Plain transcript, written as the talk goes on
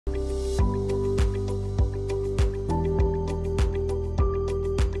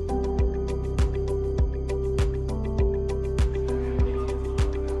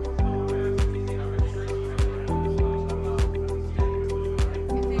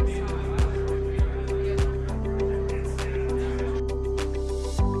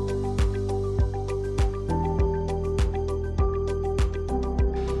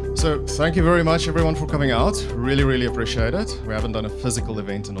So thank you very much everyone for coming out. Really, really appreciate it. We haven't done a physical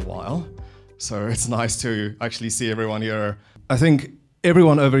event in a while, so it's nice to actually see everyone here. I think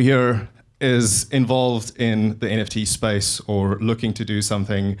everyone over here is involved in the NFT space or looking to do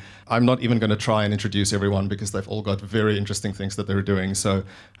something. I'm not even going to try and introduce everyone because they've all got very interesting things that they're doing. So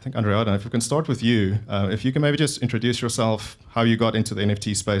I think, Adriana, if we can start with you, if you can maybe just introduce yourself, how you got into the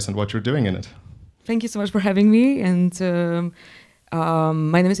NFT space and what you're doing in it. Thank you so much for having me. And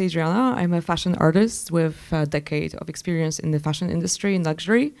my name is Adriana. I'm a fashion artist with a decade of experience in the fashion industry and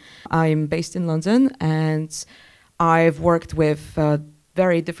luxury. I'm based in London, and I've worked with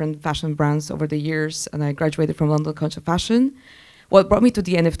very different fashion brands over the years, and I graduated from London College of Fashion. What brought me to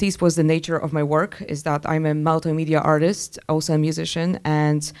the NFTs was the nature of my work, is that I'm a multimedia artist, also a musician,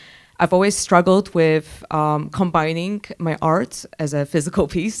 and I've always struggled with combining my art as a physical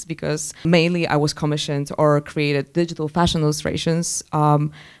piece, because mainly I was commissioned or created digital fashion illustrations,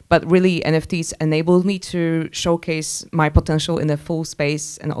 but really NFTs enabled me to showcase my potential in a full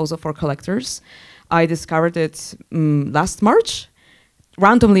space and also for collectors. I discovered it last March,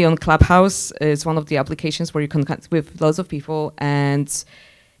 randomly on Clubhouse. Is one of the applications where you can connect with lots of people, and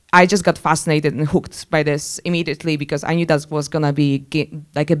I just got fascinated and hooked by this immediately because I knew that was gonna be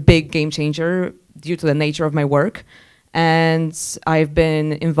like a big game changer due to the nature of my work. And I've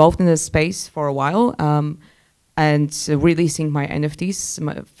been involved in this space for a while, and releasing my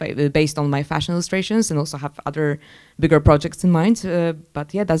NFTs based on my fashion illustrations, and also have other bigger projects in mind.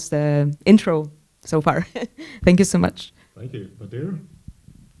 But yeah, that's the intro so far. Thank you so much. Thank you. Badir?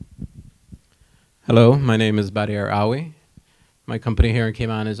 Hello, my name is Badir. My company here in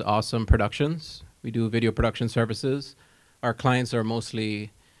Cayman is Awesome Productions. We do video production services. Our clients are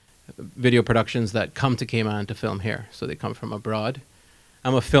mostly video productions that come to Cayman to film here, so they come from abroad.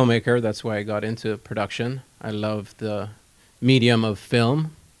 I'm a filmmaker, that's why I got into production. I love the medium of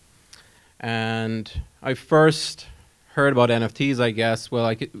film. And I first heard about NFTs, I guess.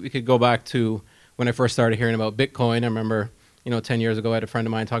 Well, we could go back to when I first started hearing about Bitcoin. I remember, 10 years ago, I had a friend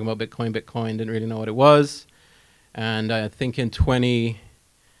of mine talking about Bitcoin, didn't really know what it was. And I think in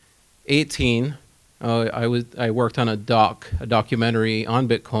 2018, I worked on a documentary on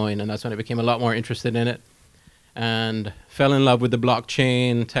Bitcoin, and that's when I became a lot more interested in it and fell in love with the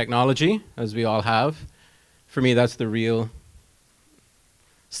blockchain technology, as we all have. For me, that's the real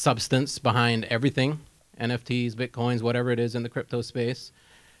substance behind everything, NFTs, Bitcoins, whatever it is in the crypto space.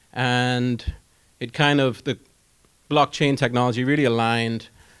 And the blockchain technology really aligned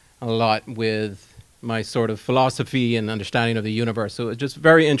a lot with my sort of philosophy and understanding of the universe. So I was just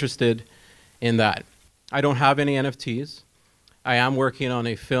very interested in that. I don't have any NFTs. I am working on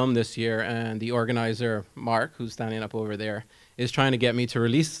a film this year, and the organizer, Mark, who's standing up over there, is trying to get me to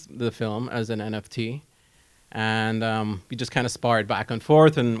release the film as an NFT. And we just kind of sparred back and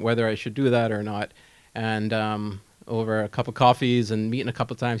forth and whether I should do that or not. And over a cup of coffees and meeting a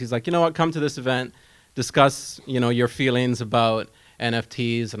couple of times, he's like, you know what, come to this event, discuss, your feelings about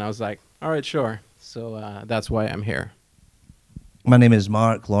NFTs. And I was like, all right, sure. So that's why I'm here. My name is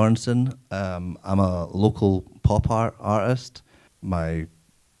Marc Laurenson. I'm a local pop art artist. My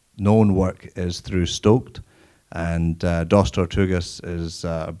known work is through Stoked, and Dos Tortugas is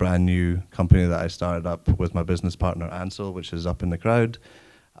a brand new company that I started up with my business partner Ansel, which is up in the crowd.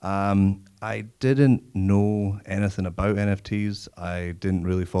 I didn't know anything about NFTs. I didn't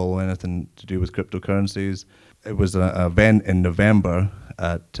really follow anything to do with cryptocurrencies. It was an event in November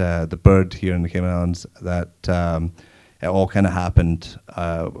at the Bird here in the Cayman Islands that it all kind of happened.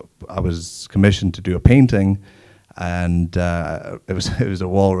 I was commissioned to do a painting, and it was a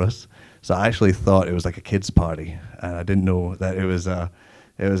walrus. So I actually thought it was like a kids' party, and I didn't know that it was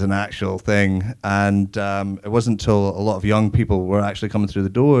an actual thing. And it wasn't until a lot of young people were actually coming through the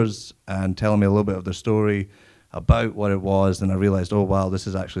doors and telling me a little bit of their story about what it was, and I realized, oh wow, this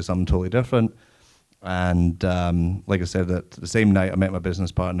is actually something totally different. And like I said, that the same night I met my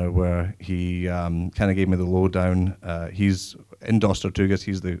business partner, where he kind of gave me the lowdown. He's in Dos Tortugas,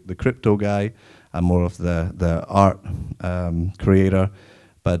 he's the crypto guy. I'm more of the art creator.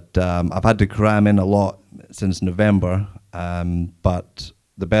 But I've had to cram in a lot since November. But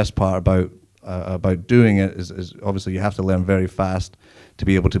the best part about doing it is obviously you have to learn very fast to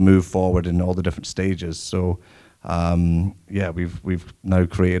be able to move forward in all the different stages. So yeah, we've now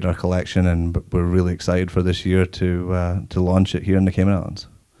created our collection, and we're really excited for this year to launch it here in the Cayman Islands.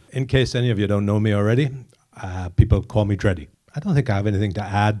 In case any of you don't know me already, people call me Dready. I don't think I have anything to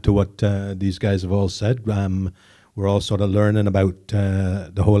add to what these guys have all said. We're all sort of learning about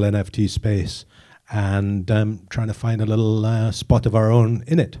the whole NFT space and trying to find a little spot of our own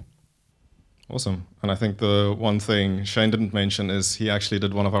in it. Awesome. And I think the one thing Shane didn't mention is he actually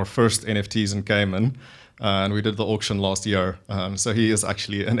did one of our first NFTs in Cayman, and we did the auction last year. So he is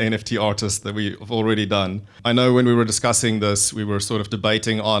actually an NFT artist that we've already done. I know when we were discussing this, we were sort of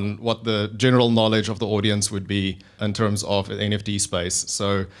debating on what the general knowledge of the audience would be in terms of an NFT space.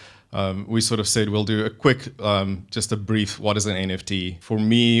 So we sort of said we'll do a quick, just a brief, what is an NFT? For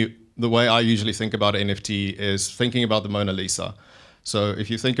me, the way I usually think about an NFT is thinking about the Mona Lisa. So if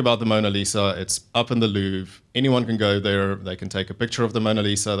you think about the Mona Lisa, it's up in the Louvre. Anyone can go there, they can take a picture of the Mona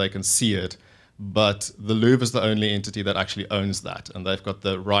Lisa, they can see it, but the Louvre is the only entity that actually owns that, and they've got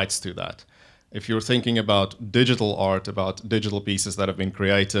the rights to that. If you're thinking about digital art, about digital pieces that have been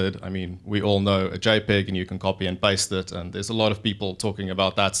created, I mean, we all know a JPEG and you can copy and paste it, and there's a lot of people talking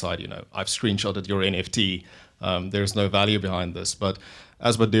about that side, you know, I've screenshotted your NFT, there's no value behind this. But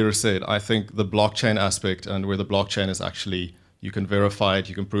as Badir said, I think the blockchain aspect, and where the blockchain is actually, you can verify it,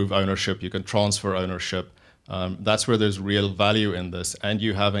 you can prove ownership, you can transfer ownership. That's where there's real value in this. And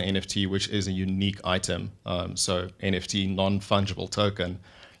you have an NFT, which is a unique item. So NFT, non-fungible token.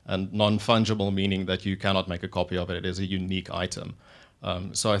 And non-fungible meaning that you cannot make a copy of it. It is a unique item.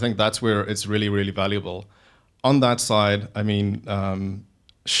 So I think that's where it's really, really valuable. On that side, I mean,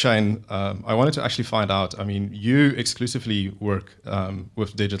 Shane, I wanted to actually find out, I mean, you exclusively work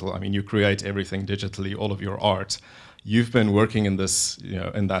with digital. I mean, you create everything digitally, all of your art. You've been working in this, you know,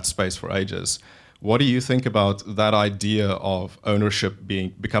 in that space for ages. What do you think about that idea of ownership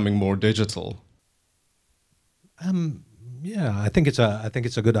becoming more digital? Yeah, I think it's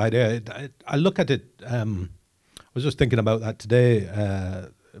a good idea. I look at it. I was just thinking about that today,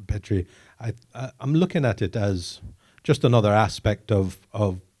 Petri. I'm looking at it as just another aspect of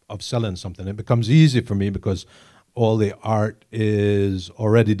selling something. It becomes easy for me because all the art is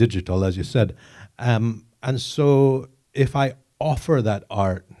already digital, as you said. And so if I offer that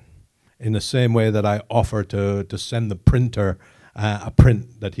art in the same way that I offer to send the printer a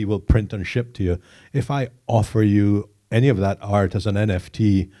print that he will print and ship to you, if I offer you any of that art as an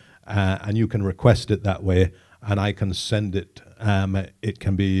NFT and you can request it that way and I can send it, it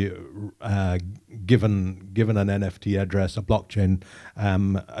can be given an NFT address, a blockchain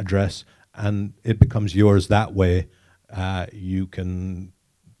address, and it becomes yours that way. You can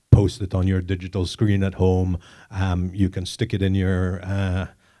post it on your digital screen at home. You can stick it in your,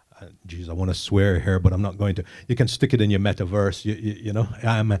 geez, I want to swear here, but I'm not going to. You can stick it in your metaverse. You know,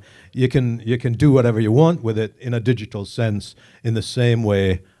 you can do whatever you want with it in a digital sense, in the same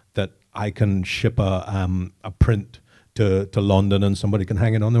way that I can ship a print to London and somebody can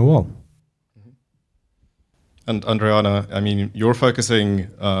hang it on their wall. And Adriana, I mean, you're focusing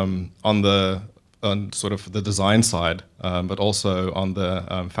on sort of the design side, but also on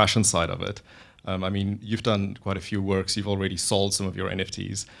the fashion side of it. I mean, you've done quite a few works, you've already sold some of your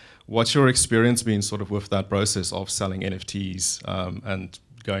NFTs. What's your experience been sort of with that process of selling NFTs and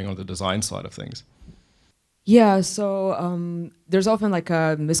going on the design side of things? Yeah, so there's often like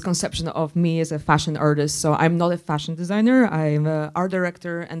a misconception of me as a fashion artist. So I'm not a fashion designer. I'm an art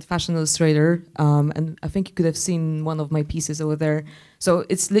director and fashion illustrator. And I think you could have seen one of my pieces over there. So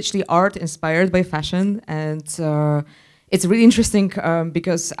it's literally art inspired by fashion. And it's really interesting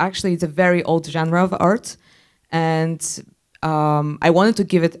because actually it's a very old genre of art. And I wanted to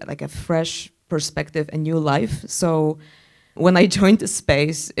give it like a fresh perspective, a new life. So when I joined the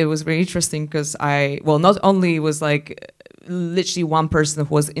space, it was very interesting because not only was like literally one person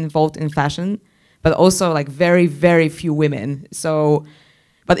who was involved in fashion, but also like very, very few women. So,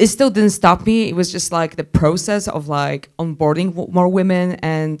 but it still didn't stop me. It was just like the process of like onboarding more women.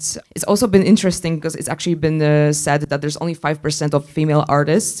 And it's also been interesting because it's actually been said that there's only 5% of female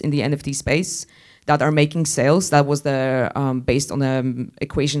artists in the NFT space that are making sales. That was the based on an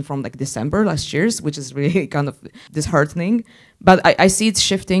equation from like December last year's, which is really kind of disheartening. But I see it's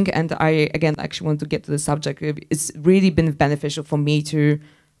shifting, and I again actually want to get to the subject. It's really been beneficial for me to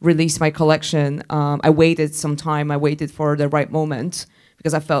release my collection. I waited some time. I waited for the right moment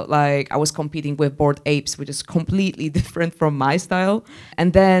because I felt like I was competing with Bored Apes, which is completely different from my style.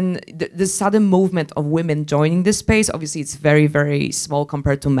 And then the sudden movement of women joining this space, obviously it's very, very small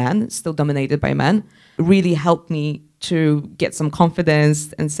compared to men, it's still dominated by men, really helped me to get some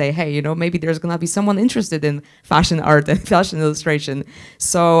confidence and say, hey, you know, maybe there's gonna be someone interested in fashion art and fashion illustration.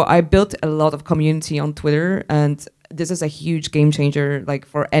 So I built a lot of community on Twitter, and this is a huge game changer, like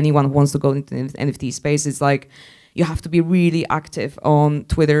for anyone who wants to go into the NFT space. It's like, you have to be really active on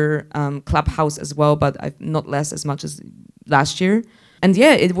Twitter, Clubhouse as well, but not as much as last year. And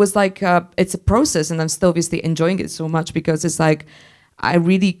yeah, it was like, it's a process, and I'm still obviously enjoying it so much because it's like, I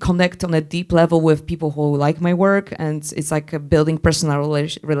really connect on a deep level with people who like my work, and it's like building personal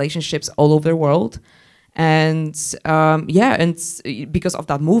relationships all over the world. And yeah, and because of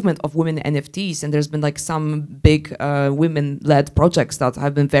that movement of women NFTs, and there's been like some big women-led projects that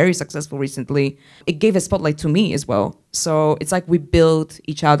have been very successful recently, it gave a spotlight to me as well. So it's like we build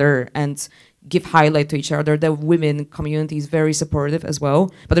each other and give highlight to each other. The women community is very supportive as well,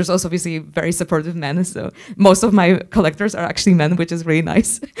 but there's also obviously very supportive men. So most of my collectors are actually men, which is really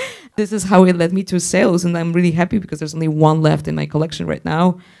nice. This is how it led me to sales, and I'm really happy because there's only one left in my collection right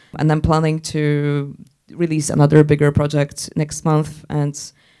now, and I'm planning to release another bigger project next month. And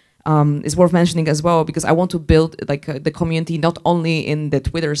it's worth mentioning as well because I want to build like the community not only in the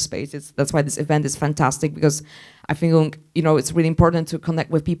Twitter space. That's why this event is fantastic, because I think it's really important to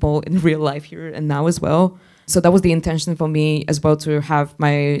connect with people in real life here and now as well. So that was the intention for me as well, to have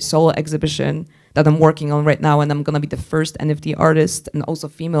my solo exhibition that I'm working on right now, and I'm gonna be the first NFT artist and also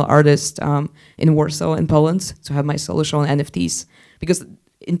female artist in Warsaw in Poland to have my solo show on NFTs, because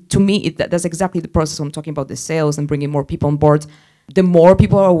to me, that's exactly the process. I'm talking about the sales and bringing more people on board. The more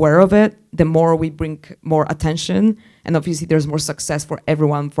people are aware of it, the more we bring more attention, and obviously there's more success for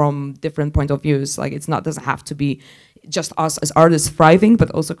everyone from different point of views. Like doesn't have to be just us as artists thriving, but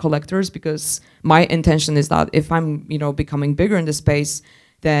also collectors, because my intention is that if I'm becoming bigger in the space,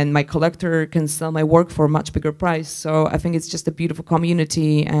 then my collector can sell my work for a much bigger price. So I think it's just a beautiful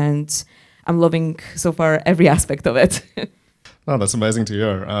community, and I'm loving so far every aspect of it. Oh, that's amazing to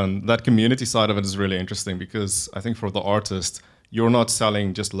hear. And that community side of it is really interesting, because I think for the artist, you're not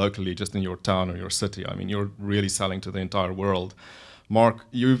selling just locally, just in your town or your city. I mean, you're really selling to the entire world. Marc,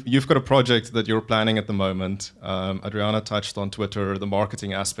 you've got a project that you're planning at the moment. Adriana touched on Twitter, the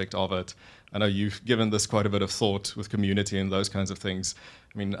marketing aspect of it. I know you've given this quite a bit of thought with community and those kinds of things.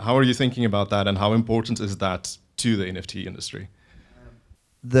 I mean, how are you thinking about that, and how important is that to the NFT industry?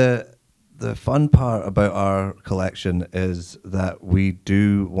 The fun part about our collection is that we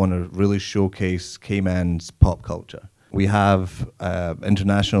do want to really showcase Cayman's pop culture. We have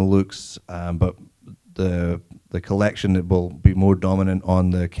international looks, but the collection will be more dominant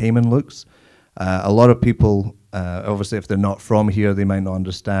on the Cayman looks. A lot of people, obviously, if they're not from here, they might not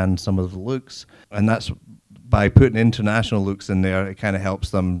understand some of the looks, and that's by putting international looks in there. It kind of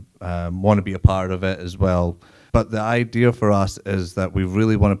helps them want to be a part of it as well. But the idea for us is that we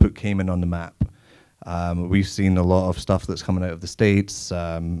really want to put Cayman on the map. We've seen a lot of stuff that's coming out of the States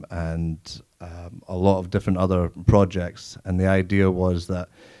and a lot of different other projects. And the idea was that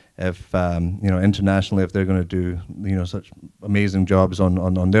if, internationally, if they're going to do, such amazing jobs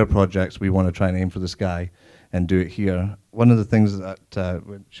on their projects, we want to try and aim for the sky and do it here. One of the things that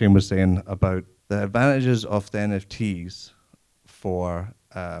Shane was saying about the advantages of the NFTs for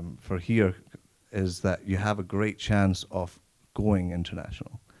here is that you have a great chance of going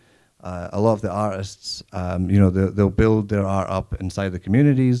international. A lot of the artists, they'll build their art up inside the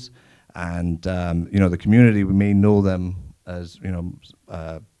communities, and the community, we may know them as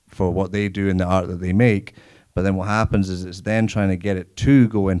for what they do in the art that they make, but then what happens is it's then trying to get it to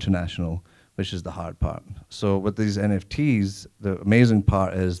go international, which is the hard part. So with these NFTs, the amazing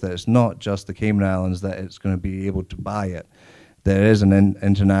part is that it's not just the Cayman Islands that it's going to be able to buy it. There is an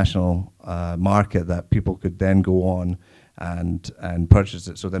international market that people could then go on and purchase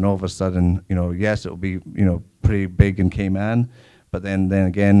it. So then all of a sudden, yes, it'll be pretty big in Cayman, but then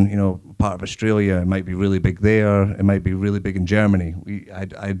again, part of Australia, it might be really big there. It might be really big in Germany.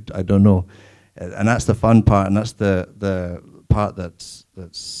 I don't know, and that's the fun part, and that's the part that's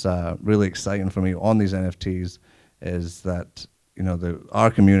really exciting for me on these NFTs, is that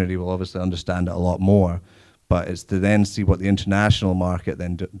our community will obviously understand it a lot more. But it's to then see what the international market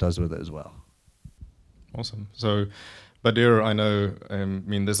then does with it as well. Awesome. So, Badir, I know,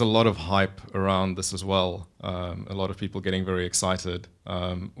 there's a lot of hype around this as well. A lot of people getting very excited.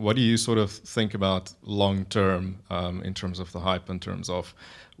 What do you sort of think about long term in terms of the hype, in terms of,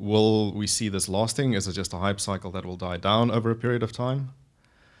 will we see this lasting? Is it just a hype cycle that will die down over a period of time?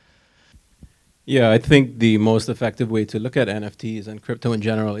 Yeah, I think the most effective way to look at NFTs and crypto in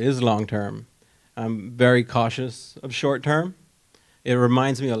general is long term. I'm very cautious of short term. It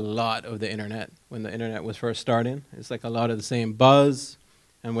reminds me a lot of the internet, when the internet was first starting. It's like a lot of the same buzz.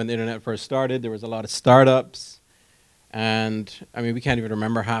 And when the internet first started, there was a lot of startups. And we can't even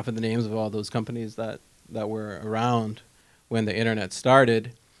remember half of the names of all those companies that were around when the internet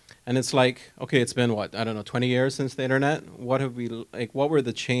started. And it's like, okay, it's been 20 years since the internet. What were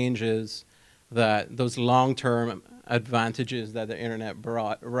the changes that those long-term advantages that the internet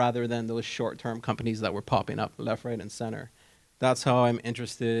brought, rather than those short-term companies that were popping up left, right, and center? That's how I'm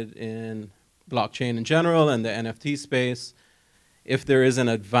interested in blockchain in general and the NFT space, if there is an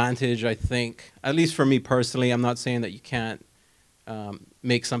advantage, I think, at least for me personally, I'm not saying that you can't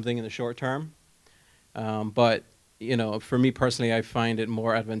make something in the short term, but you know, for me personally, I find it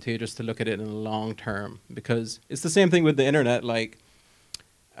more advantageous to look at it in the long term, because it's the same thing with the internet. Like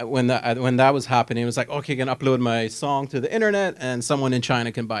when that was happening, it was like, okay, I can upload my song to the internet and someone in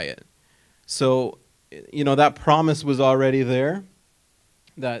China can buy it. So, you know, that promise was already there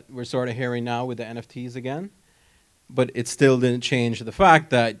that we're sort of hearing now with the NFTs again, but it still didn't change the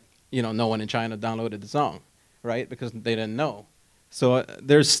fact that, you know, no one in China downloaded the song, right? Because they didn't know. So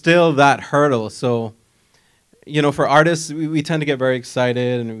there's still that hurdle. So, you know, for artists, we tend to get very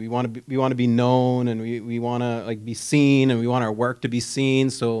excited, and we want to be known, and we want to like be seen, and we want our work to be seen.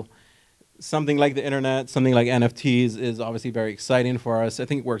 So something like the internet, something like NFTs is obviously very exciting for us. I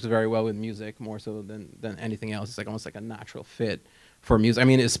think it works very well with music, more so than anything else. It's like almost like a natural fit for music. I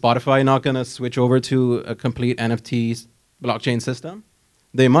mean, is Spotify not going to switch over to a complete NFT blockchain system?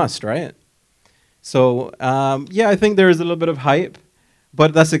 They must, right? So yeah, I think there is a little bit of hype,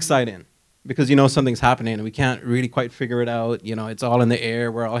 but that's exciting, because you know something's happening and we can't really quite figure it out. You know, it's all in the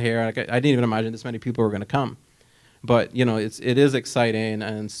air. We're all here. Like, I didn't even imagine this many people were going to come, but you know, it is exciting,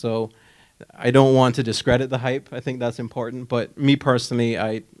 and so I don't want to discredit the hype. I think that's important. But me personally,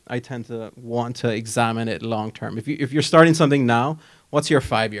 I tend to want to examine it long term. If you're starting something now, what's your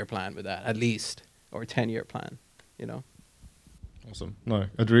 5-year plan with that, at least, or 10-year plan? You know. Awesome. No,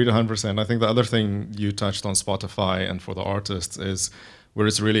 agreed 100%. I think the other thing you touched on Spotify and for the artists is where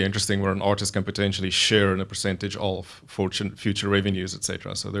it's really interesting, where an artist can potentially share in a percentage of future revenues,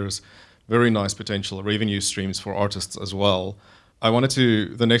 etc. So there's very nice potential revenue streams for artists as well.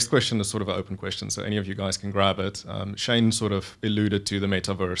 The next question is sort of an open question, so any of you guys can grab it. Shane sort of alluded to the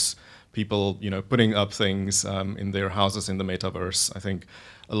metaverse, people, you know, putting up things in their houses in the metaverse. I think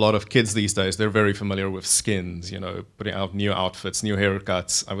a lot of kids these days, they're very familiar with skins, you know, putting out new outfits, new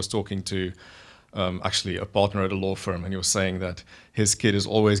haircuts. I was talking to actually a partner at a law firm, and he was saying that his kid is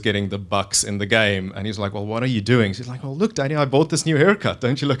always getting the bucks in the game, and he's like, well, what are you doing? She's like, well, look, Daddy, I bought this new haircut.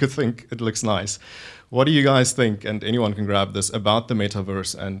 Don't you think it looks nice? What do you guys think, and anyone can grab this, about the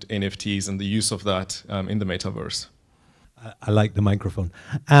metaverse and NFTs and the use of that in the metaverse? I like the microphone.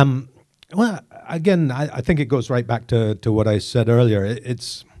 Well, again, I think it goes right back to what I said earlier.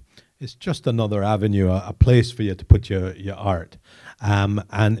 It's just another avenue, a place for you to put your art.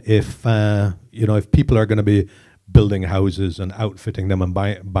 And if you know, if people are going to be building houses and outfitting them and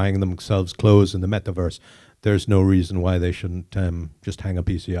buying themselves clothes in the metaverse, there's no reason why they shouldn't just hang a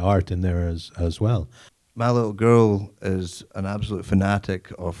piece of art in there as well. My little girl is an absolute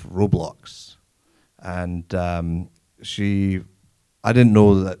fanatic of Roblox, and I didn't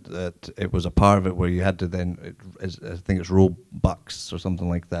know that it was a part of it where you had to then, I think it's Robux or something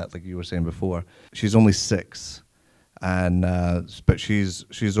like that, like you were saying before. She's only 6, and but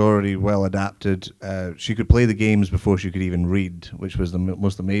she's already well adapted. She could play the games before she could even read, which was the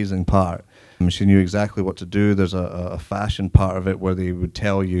most amazing part. She knew exactly what to do. There's a fashion part of it where they would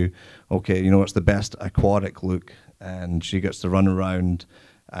tell you, okay, you know what's the best aquatic look, and she gets to run around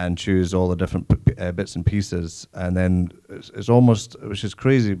and choose all the different bits and pieces, and then it's almost, which is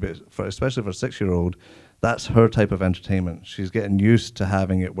crazy, but especially for a 6-year-old, that's her type of entertainment. She's getting used to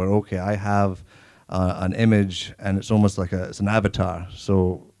having it where, okay, I have an image, and it's almost like it's an avatar.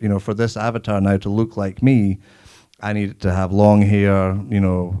 So, you know, for this avatar now to look like me, I need it to have long hair, you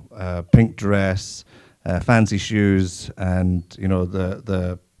know, pink dress, fancy shoes, and you know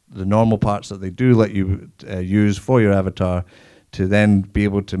the normal parts that they do let you use for your avatar. To then be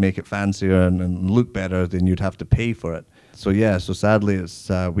able to make it fancier and look better, then you'd have to pay for it. So yeah, so sadly, it's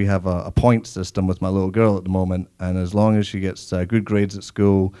we have a point system with my little girl at the moment, and as long as she gets good grades at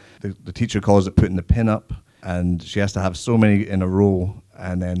school, the teacher calls it putting the pin up, and she has to have so many in a row,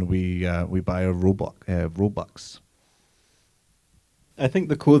 and then we buy her Robux. I think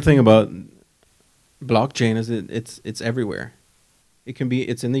the cool thing about blockchain is it's everywhere.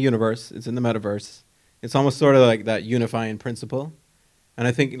 It's in the universe, it's in the metaverse. It's almost sort of like that unifying principle. And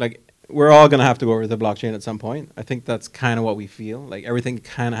I think like we're all going to have to go over to the blockchain at some point. I think that's kind of what we feel. Like everything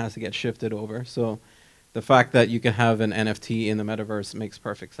kind of has to get shifted over. So the fact that you can have an NFT in the metaverse makes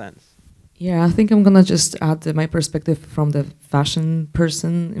perfect sense. Yeah, I think I'm going to just add my perspective from the fashion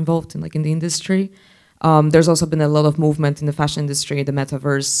person involved in the industry. There's also been a lot of movement in the fashion industry, the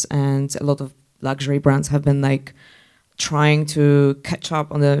metaverse, and a lot of luxury brands have been trying to catch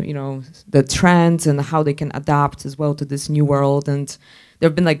up on the trends and how they can adapt as well to this new world. And there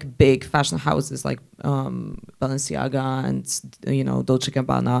have been big fashion houses like Balenciaga and Dolce &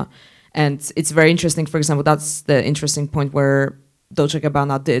 Gabbana, and it's very interesting. For example, that's the interesting point where Dolce &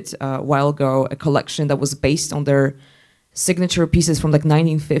 Gabbana did a while ago a collection that was based on their signature pieces from like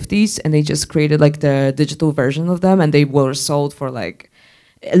 1950s, and they just created like the digital version of them, and they were sold for like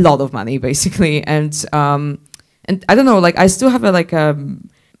a lot of money basically. And I don't know, like I still have a like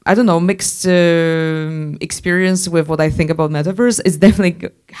I don't know, mixed experience with what I think about metaverse. It's definitely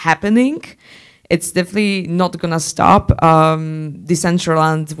happening. It's definitely not gonna stop.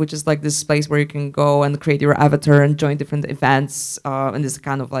 Decentraland, which is like this place where you can go and create your avatar and join different events, and this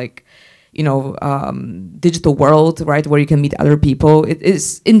kind of like, you know, digital world, right, where you can meet other people. It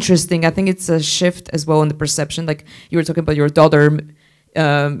is interesting. I think it's a shift as well in the perception. Like you were talking about your daughter,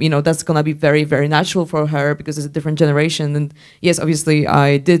 you know, that's gonna be very, very natural for her because it's a different generation. And yes, obviously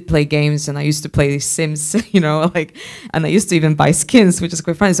I did play games and I used to play Sims, you know, like, and I used to even buy skins, which is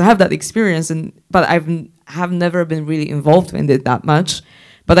quite funny. So I have that experience, but have never been really involved in it that much.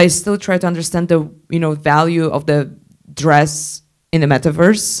 But I still try to understand the, you know, value of the dress in the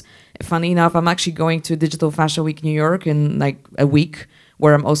metaverse. Funny enough, I'm actually going to Digital Fashion Week New York in like a week,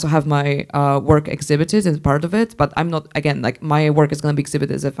 where I'm also have my work exhibited as part of it. But I'm not, again, like my work is going to be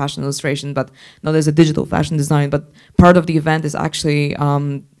exhibited as a fashion illustration, but not as a digital fashion design. But part of the event is actually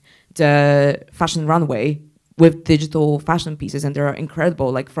the fashion runway with digital fashion pieces, and they're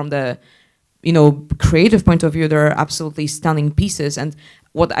incredible. Like from the, you know, creative point of view, they're absolutely stunning pieces. And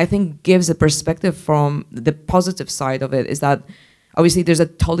what I think gives a perspective from the positive side of it is that obviously there's a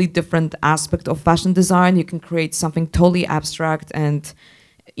totally different aspect of fashion design. You can create something totally abstract and,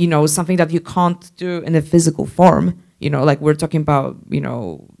 you know, something that you can't do in a physical form. You know, like we're talking about, you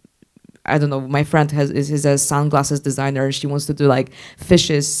know, I don't know, my friend is a sunglasses designer. She wants to do like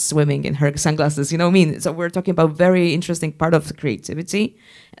fishes swimming in her sunglasses, you know what I mean? So we're talking about very interesting part of creativity.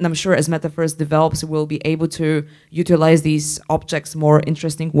 And I'm sure as metaverse develops, we'll be able to utilize these objects more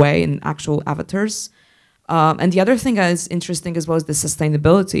interesting way in actual avatars. And the other thing that is interesting as well is the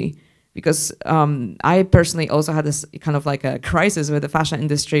sustainability, because I personally also had this kind of like a crisis with the fashion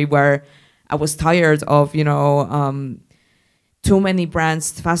industry where I was tired of, you know, too many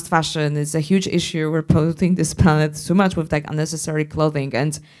brands. Fast fashion is a huge issue. We're polluting this planet too much with like unnecessary clothing.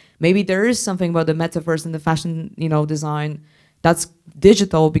 And maybe there is something about the metaverse and the fashion, you know, design that's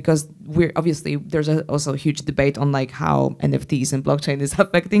digital, because we're obviously there's also a huge debate on like how NFTs and blockchain is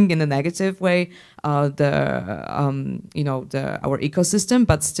affecting in a negative way you know, our ecosystem.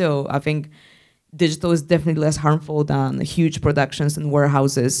 But still, I think digital is definitely less harmful than huge productions and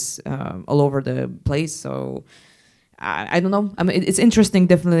warehouses all over the place. So I don't know. I mean, it's interesting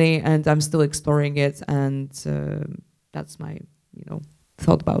definitely, and I'm still exploring it, and that's my, you know,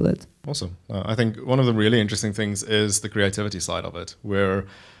 thought about it. Awesome. I think one of the really interesting things is the creativity side of it, where,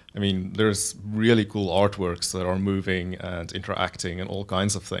 I mean, there's really cool artworks that are moving and interacting and all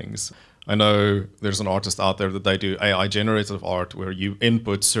kinds of things. I know there's an artist out there that they do AI generative art where you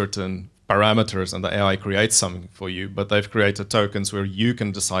input certain parameters and the AI creates something for you, but they've created tokens where you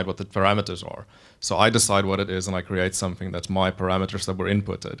can decide what the parameters are. So I decide what it is and I create something that's my parameters that were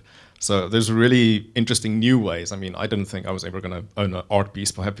inputted. So there's really interesting new ways. I mean, I didn't think I was ever going to own an art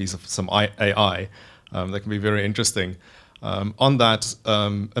piece, but a piece of some AI. That can be very interesting. On that,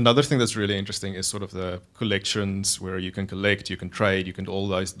 another thing that's really interesting is sort of the collections where you can collect, you can trade, you can do all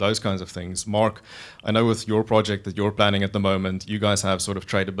those kinds of things. Mark, I know with your project that you're planning at the moment, you guys have sort of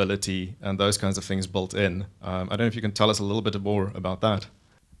tradability and those kinds of things built in. I don't know if you can tell us a little bit more about that.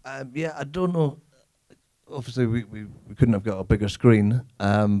 Yeah, I don't know. Obviously, we couldn't have got a bigger screen,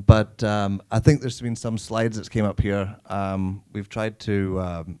 but I think there's been some slides that came up here. We've tried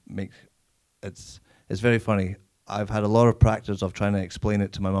to make it's very funny. I've had a lot of practice of trying to explain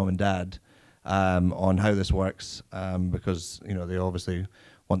it to my mum and dad on how this works, because you know they obviously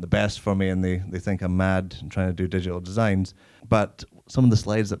want the best for me and they think I'm mad and trying to do digital designs. But some of the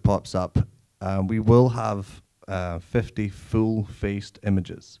slides that pops up, we will have 50 full-faced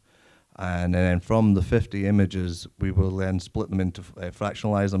images. And then from the 50 images, we will then split them into,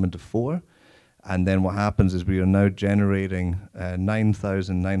 fractionalize them into 4. And then what happens is we are now generating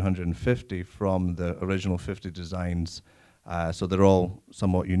 9,950 from the original 50 designs. So they're all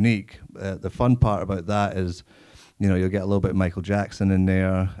somewhat unique. The fun part about that is, you know, you'll get a little bit of Michael Jackson in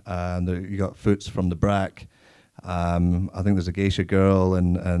there. You got Foots from the Brack. I think there's a geisha girl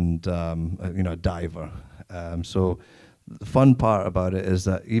and you know, a diver. So the fun part about it is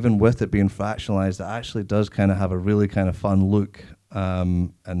that even with it being fractionalized, it actually does kind of have a really kind of fun look.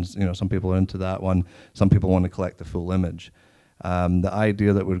 And you know, some people are into that one. Some people want to collect the full image. The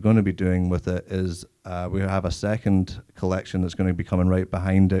idea that we're going to be doing with it is we have a second collection that's going to be coming right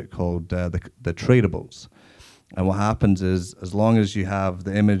behind it called the tradables. And what happens is, as long as you have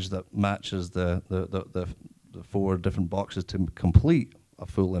the image that matches the 4 different boxes to complete a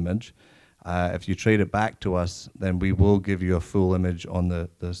full image, If you trade it back to us, then we will give you a full image on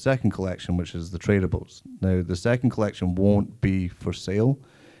the second collection, which is the tradables. Now, the second collection won't be for sale.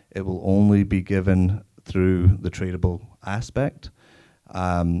 It will only be given through the tradable aspect.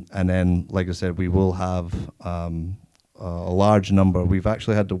 And then, like I said, we will have a large number. We've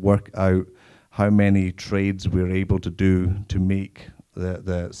actually had to work out how many trades we're able to do to make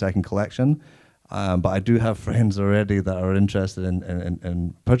the second collection. But I do have friends already that are interested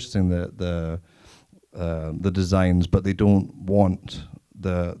in purchasing the designs, but they don't want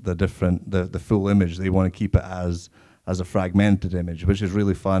the full image. They want to keep it as a fragmented image, which is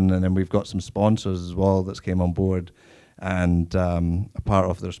really fun. And then we've got some sponsors as well that's came on board, and a part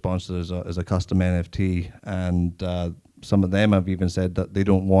of their sponsor is a custom NFT, and some of them have even said that they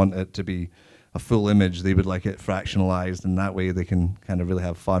don't want it to be a full image. They would like it fractionalized, and that way they can kind of really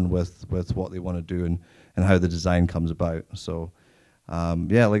have fun with what they want to do and how the design comes about. So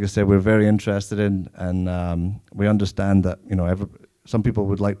yeah, like I said, we're very interested in, and we understand that, you know, some people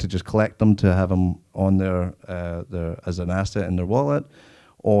would like to just collect them to have them on their as an asset in their wallet,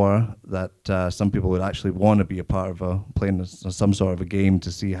 or that some people would actually want to be a part of playing some sort of a game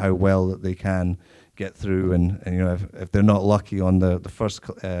to see how well that they can get through, and you know, if they're not lucky on the first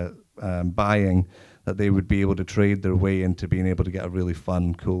buying, that they would be able to trade their way into being able to get a really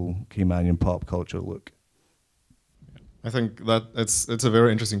fun, cool Caymanian pop culture look. I think that it's a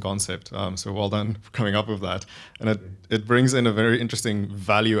very interesting concept. So well done for coming up with that. And it brings in a very interesting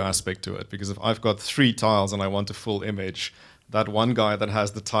value aspect to it, because if I've got 3 tiles and I want a full image, that one guy that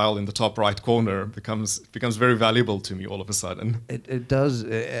has the tile in the top right corner becomes very valuable to me all of a sudden. It does.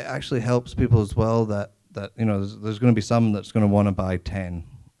 It actually helps people as well that you know, there's going to be some that's going to want to buy 10,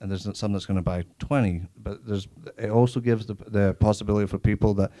 and there's some that's going to buy 20. But it also gives the possibility for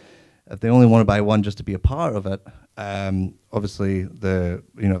people that if they only want to buy one just to be a part of it, obviously the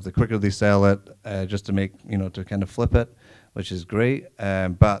quicker they sell it, just to make, you know, to kind of flip it, which is great,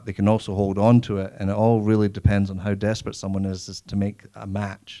 but they can also hold on to it, and it all really depends on how desperate someone is to make a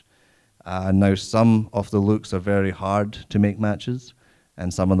match. Now, some of the looks are very hard to make matches,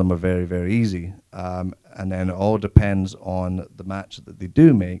 and some of them are very, very easy. And then it all depends on the match that they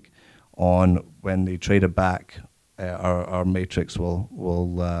do make, on when they trade it back. Our matrix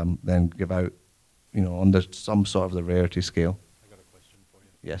will then give out, you know, under some sort of the rarity scale. I got a question for you.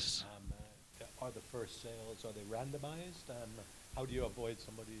 Yes. Are the first sales, are they randomized? How do you avoid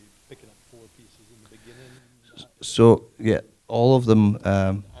somebody picking up 4 pieces in the beginning? So yeah, all of them.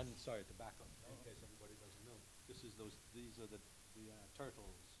 And sorry, to back up, in case everybody doesn't know, these are the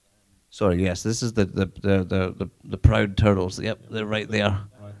turtles. Sorry, yes, this is the proud turtles. Yep, they're right there.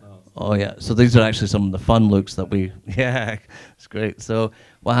 Oh yeah, so these are actually some of the fun looks that yeah, it's great. So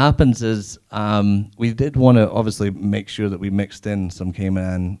what happens is we did want to obviously make sure that we mixed in some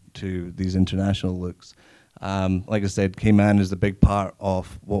Cayman to these international looks. Like I said, Cayman is a big part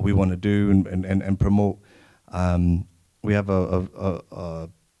of what we want to do and promote. We have a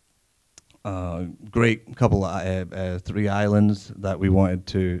great couple of 3 islands that we wanted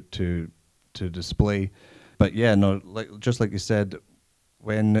to display. But yeah, no, just like you said,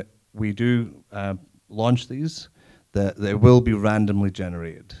 when we do launch these, they will be randomly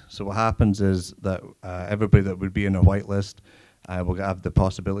generated. So what happens is that everybody that would be in a whitelist will have the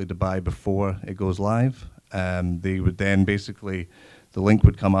possibility to buy before it goes live. They would then basically, the link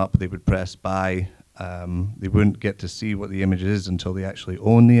would come up, they would press buy. They wouldn't get to see what the image is until they actually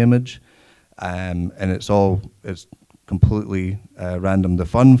own the image. And it's completely random. The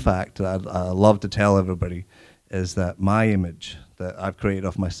fun fact that I love to tell everybody is that my image that I've created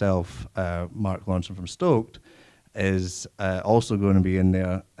of myself, Marc Laurenson from Stoked, is also going to be in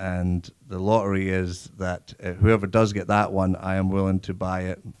there, and the lottery is that whoever does get that one, I am willing to buy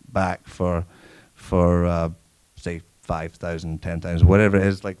it back for say 5,000, 10,000, whatever it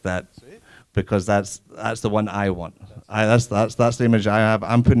is like that, because that's the one I want. That's the image I have.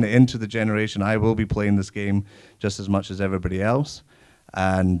 I'm putting it into the generation. I will be playing this game just as much as everybody else,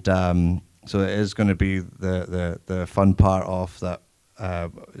 and so it is going to be the fun part of that.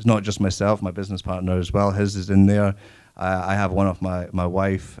 It's not just myself, my business partner as well. His is in there. I have one of my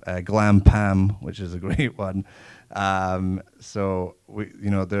wife, Glam Pam, which is a great one. So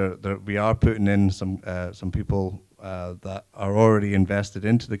we are putting in some people that are already invested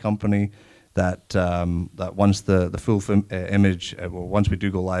into the company. That once the full image, once we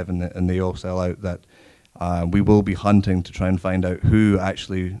do go live and they all sell out, that we will be hunting to try and find out who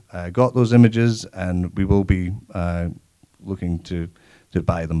actually got those images, and we will be looking to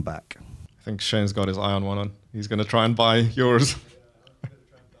buy them back. I think Shane's got his eye on one. He's going to try and buy yours.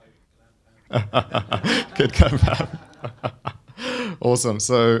 Good come back. Awesome.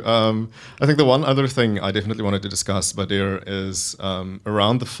 So I think the one other thing I definitely wanted to discuss, Badir, is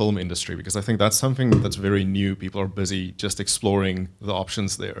around the film industry, because I think that's something that's very new. People are busy just exploring the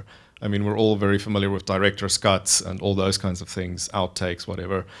options there. I mean, we're all very familiar with director's cuts and all those kinds of things, outtakes,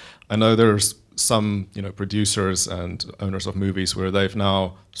 whatever. I know there's some, producers and owners of movies where they've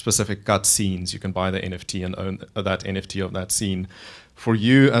now specific cut scenes. You can buy the NFT and own that NFT of that scene. For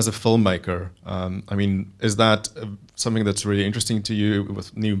you as a filmmaker, I mean, is that something that's really interesting to you,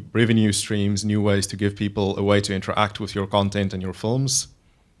 with new revenue streams, new ways to give people a way to interact with your content and your films?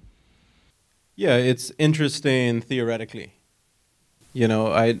 Yeah, it's interesting theoretically.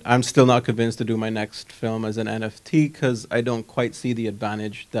 I'm still not convinced to do my next film as an NFT because I don't quite see the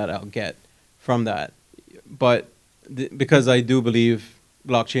advantage that I'll get from that. But because I do believe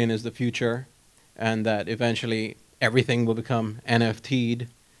blockchain is the future and that eventually everything will become NFT'd,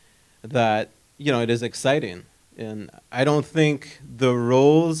 that, it is exciting. And I don't think the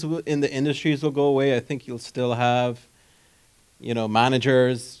roles in the industries will go away. I think you'll still have,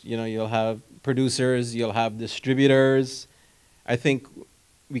 managers, you'll have producers, you'll have distributors. I think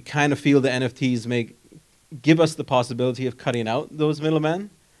we kind of feel the NFTs give us the possibility of cutting out those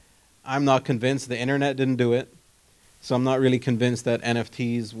middlemen. I'm not convinced. The internet didn't do it. So I'm not really convinced that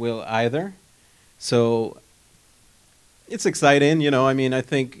NFTs will either. So it's exciting, I mean, I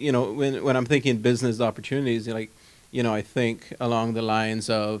think, when I'm thinking business opportunities, I think along the lines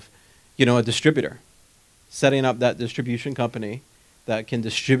of, a distributor, setting up that distribution company that can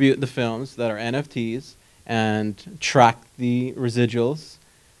distribute the films that are NFTs and track the residuals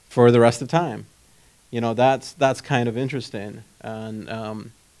for the rest of time. That's kind of interesting.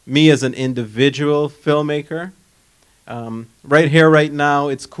 And me as an individual filmmaker, right here, right now,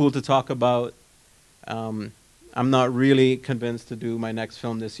 it's cool to talk about. I'm not really convinced to do my next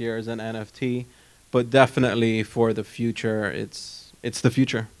film this year as an NFT, but definitely for the future, it's the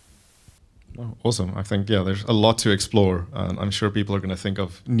future. Oh, awesome. I think, there's a lot to explore. And I'm sure people are going to think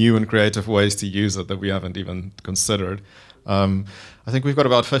of new and creative ways to use it that we haven't even considered. I think we've got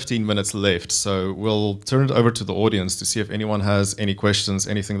about 15 minutes left, so we'll turn it over to the audience to see if anyone has any questions,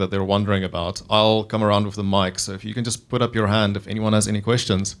 anything that they're wondering about. I'll come around with the mic, so if you can just put up your hand if anyone has any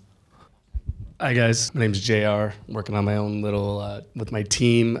questions. Hi guys, my name's JR. I'm working on my own little, with my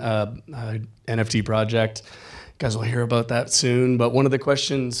team, NFT project. You guys will hear about that soon. But one of the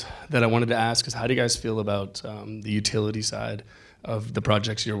questions that I wanted to ask is, how do you guys feel about the utility side of the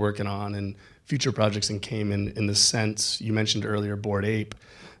projects you're working on and future projects in Cayman, in the sense you mentioned earlier, Bored Ape?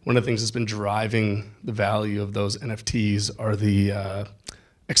 One of the things that's been driving the value of those NFTs are the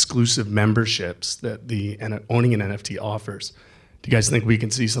exclusive memberships that owning an NFT offers. Do you guys think we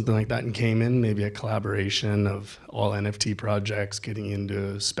can see something like that in Cayman? Maybe a collaboration of all NFT projects getting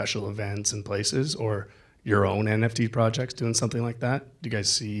into special events and places, or your own NFT projects doing something like that? Do you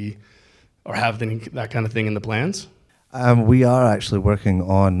guys see or have that kind of thing in the plans? We are actually working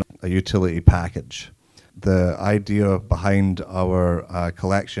on a utility package. The idea behind our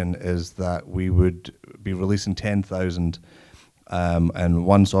collection is that we would be releasing 10,000 and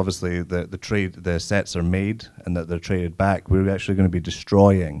once obviously the sets are made and that they're traded back, we're actually going to be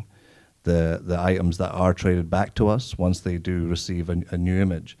destroying the items that are traded back to us once they do receive a new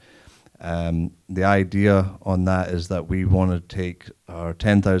image. The idea on that is that we want to take our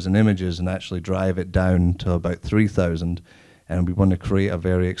 10,000 images and actually drive it down to about 3,000, and we want to create a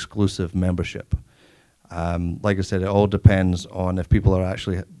very exclusive membership. Like I said, it all depends on if people are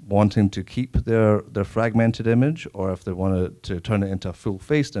actually wanting to keep their fragmented image or if they want to turn it into a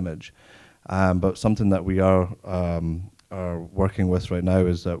full-faced image. But something that we are working with right now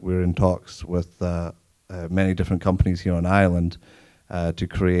is that we're in talks with many different companies here on Ireland to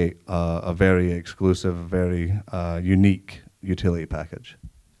create a very exclusive, very unique utility package.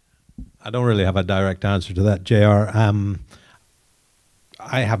 I don't really have a direct answer to that, JR.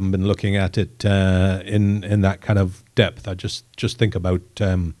 I haven't been looking at it in that kind of depth. I just think about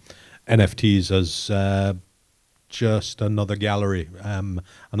NFTs as just another gallery,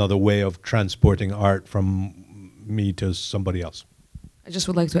 another way of transporting art from me to somebody else. I just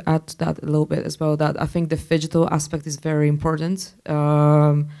would like to add to that a little bit as well, that I think the digital aspect is very important.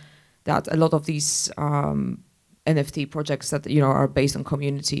 That a lot of these NFT projects that are based on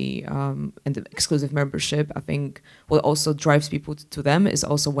community and the exclusive membership, I think what also drives people to them is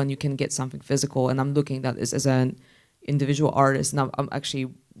also when you can get something physical. And I'm looking at this as an individual artist. Now I'm actually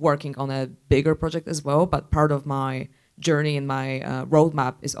working on a bigger project as well, but part of my journey and my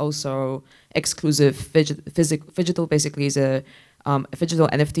roadmap is also exclusive phygital. Basically is a phygital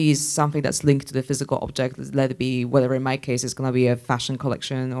NFT is something that's linked to the physical object. Let it be, whatever in my case is going to be a fashion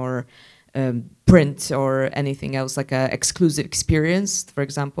collection or print or anything else, like an exclusive experience, for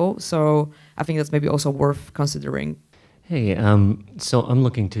example. So I think that's maybe also worth considering. Hey, so I'm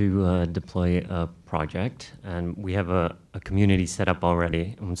looking to deploy a project, and we have a community set up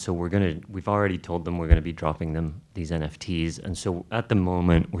already. And so we've already told them we're gonna be dropping them these NFTs. And so at the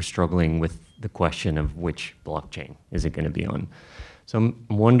moment, we're struggling with the question of which blockchain is it gonna be on. So I'm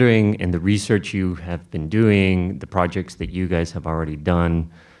wondering, in the research you have been doing, the projects that you guys have already done,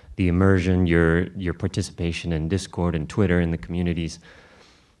 the immersion, your participation in Discord and Twitter in the communities,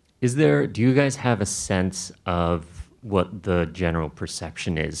 do you guys have a sense of what the general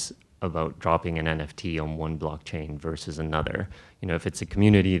perception is about dropping an NFT on one blockchain versus another? You know, if it's a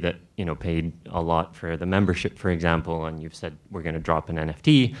community that, you know, paid a lot for the membership, for example, and you've said we're going to drop an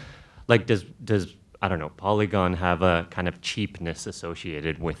NFT, like does I don't know, Polygon have a kind of cheapness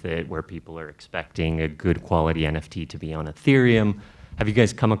associated with it where people are expecting a good quality NFT to be on Ethereum? Have you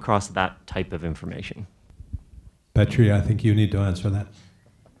guys come across that type of information? Petri, I think you need to answer that.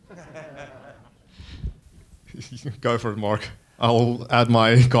 Go for it, Mark. I'll add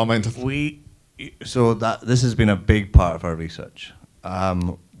my comment. This has been a big part of our research.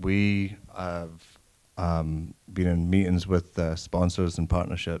 We have been in meetings with sponsors and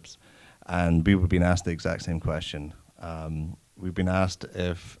partnerships, and we've been asked the exact same question. We've been asked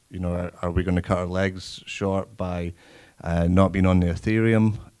if, you know, are we going to cut our legs short by not being on the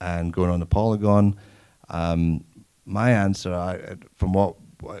Ethereum and going on the Polygon? My answer,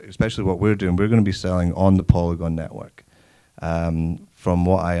 especially what we're doing, we're going to be selling on the Polygon network. From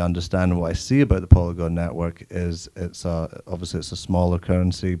what I understand and what I see about the Polygon network is obviously it's a smaller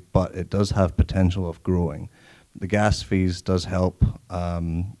currency, but it does have potential of growing. The gas fees does help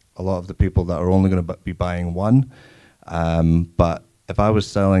a lot of the people that are only going to be buying one. But if I was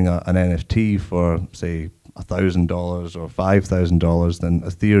selling an NFT for, say, $1,000 or $5,000, then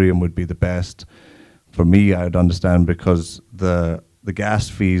Ethereum would be the best for me, I would understand, because the gas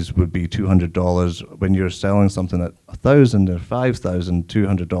fees would be $200. When you're selling something at $1,000 or $5,000,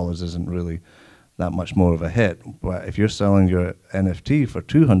 $200 isn't really that much more of a hit. But if you're selling your NFT for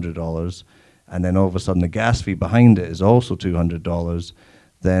 $200, and then all of a sudden the gas fee behind it is also $200,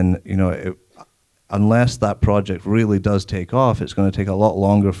 then, you know, unless that project really does take off, it's going to take a lot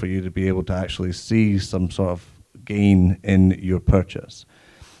longer for you to be able to actually see some sort of gain in your purchase.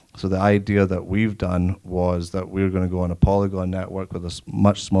 So the idea that we've done was that we're going to go on a Polygon network with a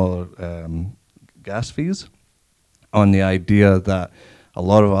much smaller gas fees, on the idea that a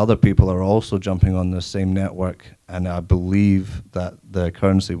lot of other people are also jumping on the same network, and I believe that the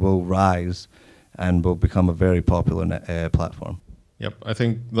currency will rise and will become a very popular platform. Yep, I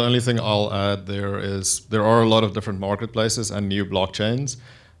think the only thing I'll add there is there are a lot of different marketplaces and new blockchains.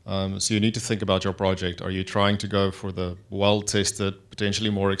 So you need to think about your project. Are you trying to go for the well-tested, potentially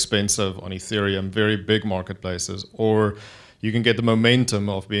more expensive on Ethereum, very big marketplaces, or you can get the momentum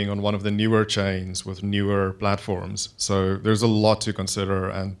of being on one of the newer chains with newer platforms. So there's a lot to consider,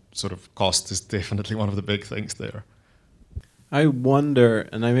 and sort of cost is definitely one of the big things there. I wonder,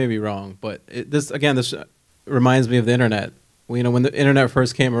 and I may be wrong, but this reminds me of the internet. You know, when the internet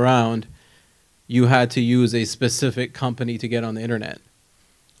first came around, you had to use a specific company to get on the internet.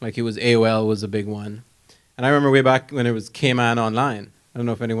 Like it was AOL was a big one. And I remember way back when it was Cayman Online. I don't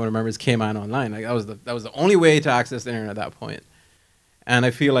know if anyone remembers Cayman Online. Like that was the only way to access the internet at that point. And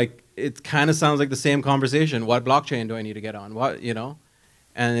I feel like it kind of sounds like the same conversation. What blockchain do I need to get on? What, you know?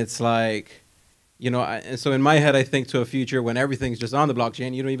 And it's like, you know, and so in my head, I think to a future when everything's just on the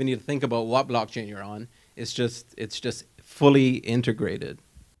blockchain, you don't even need to think about what blockchain you're on. It's just fully integrated.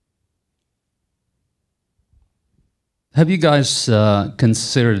 Have you guys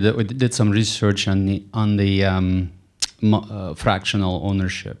considered that we did some research on the fractional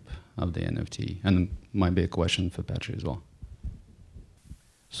ownership of the NFT? And might be a question for Petri as well.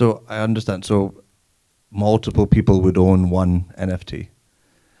 So I understand. So multiple people would own one NFT.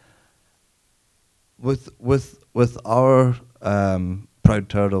 With our Proud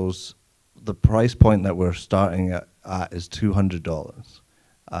Turtles, the price point that we're starting at is $200.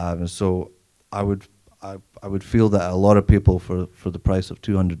 So I would feel that a lot of people for the price of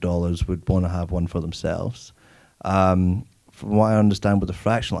 $200 would want to have one for themselves. From what I understand with the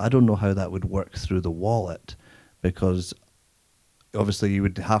fractional, I don't know how that would work through the wallet, because obviously you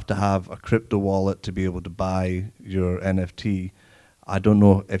would have to have a crypto wallet to be able to buy your NFT. I don't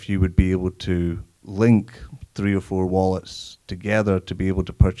know if you would be able to link 3 or 4 wallets together to be able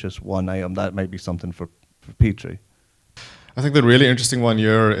to purchase one item. That might be something for Petri. I think the really interesting one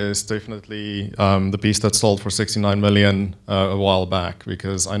here is definitely the piece that sold for 69 million a while back,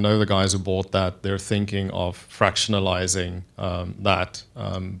 because I know the guys who bought that, they're thinking of fractionalizing that.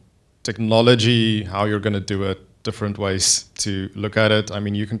 technology, how you're going to do it, different ways to look at it. I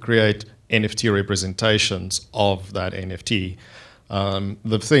mean, you can create NFT representations of that NFT.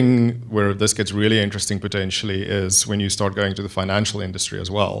 The thing where this gets really interesting potentially is when you start going to the financial industry as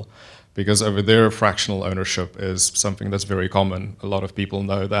well, because over there fractional ownership is something that's very common. A lot of people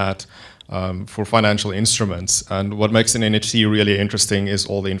know that for financial instruments. And what makes an NFT really interesting is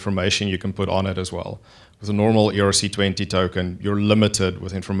all the information you can put on it as well. With a normal ERC20 token, you're limited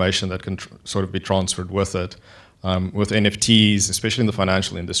with information that can sort of be transferred with it. With NFTs, especially in the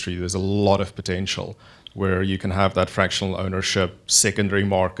financial industry, there's a lot of potential where you can have that fractional ownership, secondary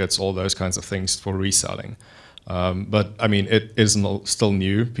markets, all those kinds of things for reselling. But I mean, it is still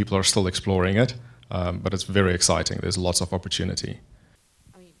new. People are still exploring it, but it's very exciting. There's lots of opportunity.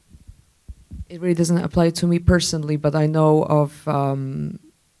 I mean, it really doesn't apply to me personally, but I know of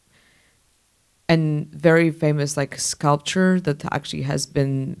a very famous like sculpture that actually has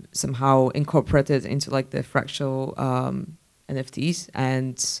been somehow incorporated into like the fractional NFTs,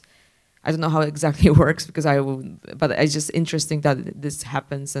 and I don't know how exactly it works because but it's just interesting that this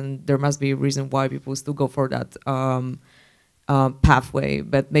happens, and there must be a reason why people still go for that pathway.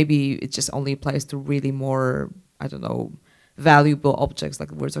 But maybe it just only applies to really more, I don't know, valuable objects.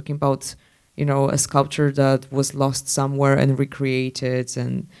 Like we're talking about, you know, a sculpture that was lost somewhere and recreated.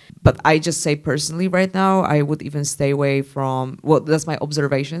 But I just say personally right now, I would even stay away from, well, that's my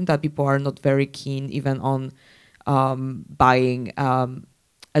observation, that people are not very keen even on buying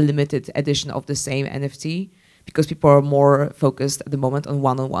a limited edition of the same NFT, because people are more focused at the moment on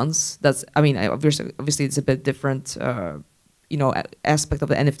one-on-ones. That's, I mean, obviously it's a bit different, you know, aspect of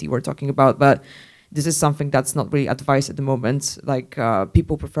the NFT we're talking about, but this is something that's not really advised at the moment. Like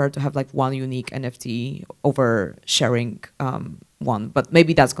people prefer to have like one unique NFT over sharing one, but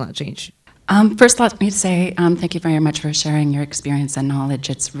maybe that's gonna change. First, let me say thank you very much for sharing your experience and knowledge.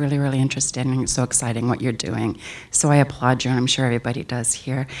 It's really, really interesting and so exciting what you're doing. So I applaud you, and I'm sure everybody does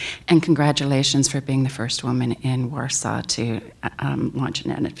here. And congratulations for being the first woman in Warsaw to launch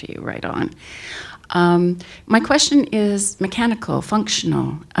an NFT. Right on. My question is mechanical,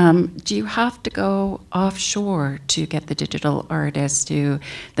 functional. Do you have to go offshore to get the digital artists, to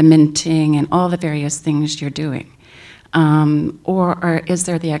the minting and all the various things you're doing? Or is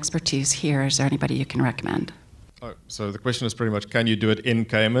there the expertise here? Is there anybody you can recommend? Oh, so the question is pretty much, can you do it in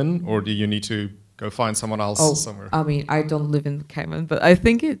Cayman, or do you need to go find someone else somewhere? I mean, I don't live in Cayman, but I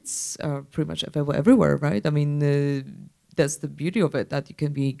think it's pretty much available everywhere, right? I mean, that's the beauty of it, that you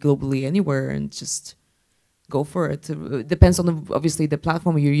can be globally anywhere and just go for it. It depends on, obviously, the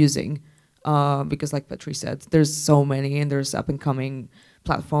platform you're using, because like Petri said, there's so many, and there's up-and-coming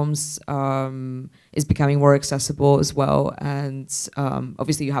platforms. Is becoming more accessible as well, and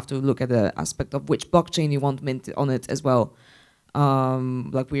obviously you have to look at the aspect of which blockchain you want mint on it as well,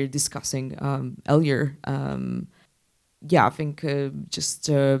 like we were discussing earlier. Yeah, I think just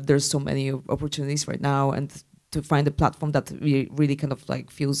there's so many opportunities right now, and to find a platform that really kind of like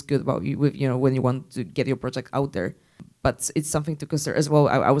feels good about you, with, you know, when you want to get your project out there. But it's something to consider as well.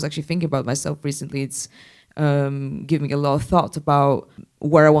 I was actually thinking about myself recently. It's giving me a lot of thought about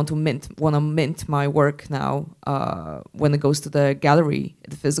where I want to mint my work now when it goes to the gallery,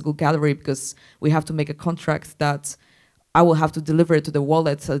 the physical gallery, because we have to make a contract that I will have to deliver it to the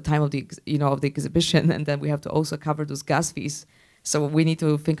wallet at the time of the of the exhibition, and then we have to also cover those gas fees. So we need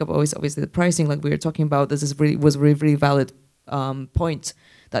to think of always obviously the pricing, like we were talking about. This is really valid point,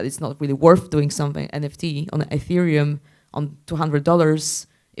 that it's not really worth doing something NFT on Ethereum on $200.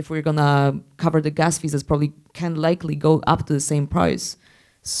 If we're gonna cover the gas fees, it's probably can likely go up to the same price.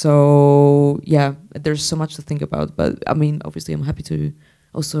 So yeah, there's so much to think about. But I mean, obviously, I'm happy to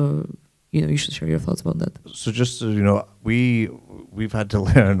also, you should share your thoughts about that. So just so you know, we've had to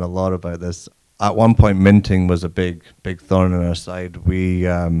learn a lot about this. At one point, minting was a big thorn in our side. We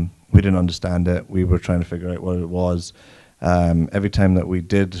didn't understand it. We were trying to figure out what it was. Every time that we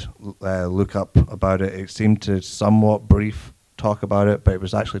did look up about it, it seemed to somewhat brief talk about it, but it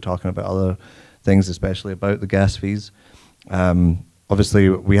was actually talking about other things, especially about the gas fees. Obviously,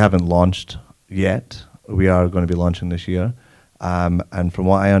 we haven't launched yet. We are going to be launching this year. And from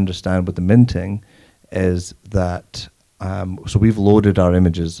what I understand with the minting is that, so we've loaded our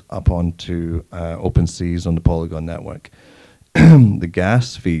images up onto OpenSeas on the Polygon network. The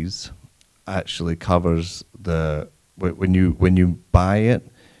gas fees actually covers when you buy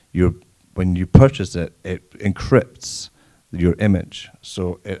it, when you purchase it, it encrypts your image,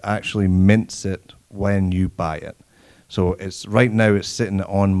 so it actually mints it when you buy it. So it's right now it's sitting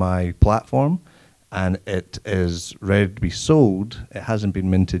on my platform, and it is ready to be sold. It hasn't been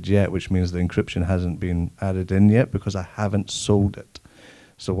minted yet, which means the encryption hasn't been added in yet because I haven't sold it.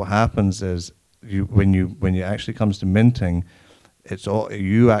 So what happens is when it actually comes to minting, it's all,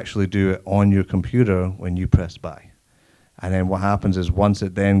 you actually do it on your computer when you press buy. And then what happens is once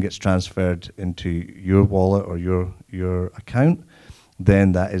it then gets transferred into your wallet or your account,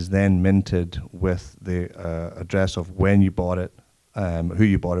 then that is then minted with the address of when you bought it, who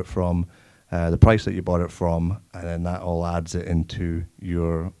you bought it from, the price that you bought it from, and then that all adds it into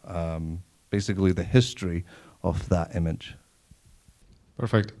your, basically the history of that image.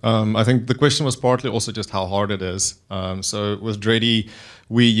 Perfect. I think the question was partly also just how hard it is. So with Dready,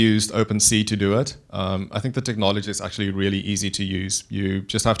 we used OpenSea to do it. I think the technology is actually really easy to use. You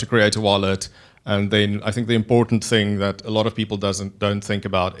just have to create a wallet, and then I think the important thing that a lot of people don't think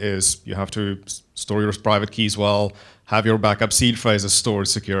about is you have to store your private keys well, have your backup seed phrases stored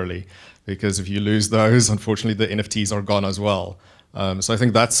securely, because if you lose those, unfortunately, the NFTs are gone as well. So I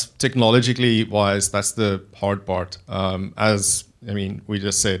think that's technologically wise, that's the hard part. I mean, we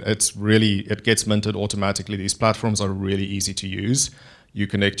just said, it gets minted automatically. These platforms are really easy to use. You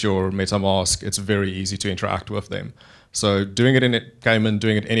connect your MetaMask, it's very easy to interact with them. So doing it in Cayman,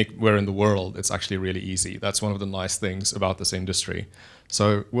 doing it anywhere in the world, it's actually really easy. That's one of the nice things about this industry.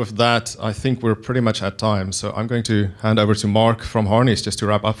 So with that, I think we're pretty much at time. So I'm going to hand over to Mark from Harness just to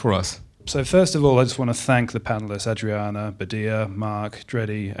wrap up for us. So first of all, I just want to thank the panelists, Adriana, Badir, Mark,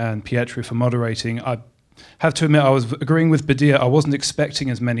 Dready, and Petri for moderating. I have to admit, I was agreeing with Badir. I wasn't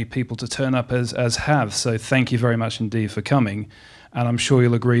expecting as many people to turn up as have, so thank you very much indeed for coming. And I'm sure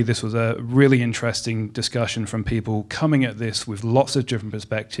you'll agree this was a really interesting discussion from people coming at this with lots of different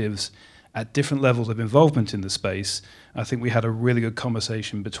perspectives at different levels of involvement in the space. I think we had a really good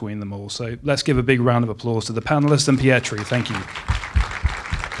conversation between them all. So let's give a big round of applause to the panelists and Petri. Thank you.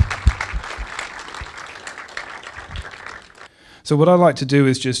 So what I'd like to do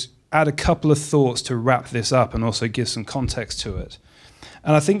is just add a couple of thoughts to wrap this up and also give some context to it.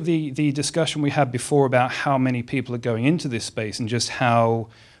 And I think the discussion we had before about how many people are going into this space and just how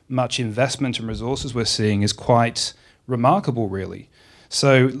much investment and resources we're seeing is quite remarkable, really.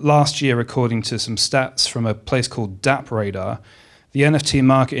 So last year, according to some stats from a place called DAP Radar, the NFT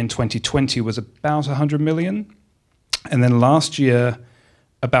market in 2020 was about 100 million. And then last year,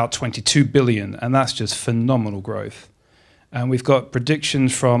 about 22 billion. And that's just phenomenal growth. And we've got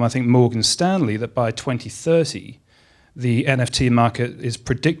predictions from, I think, Morgan Stanley that by 2030, the NFT market is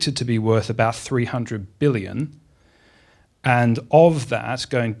predicted to be worth about 300 billion. And of that,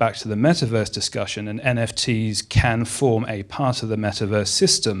 going back to the metaverse discussion, and NFTs can form a part of the metaverse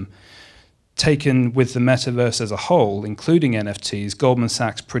system, taken with the metaverse as a whole, including NFTs, Goldman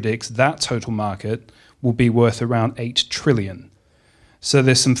Sachs predicts that total market will be worth around 8 trillion. So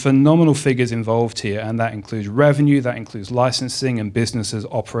there's some phenomenal figures involved here, and that includes revenue, that includes licensing and businesses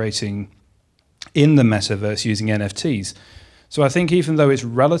operating in the metaverse using NFTs. So I think even though it's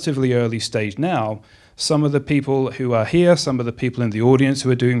relatively early stage now, some of the people who are here, some of the people in the audience who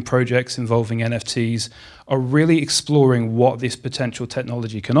are doing projects involving NFTs are really exploring what this potential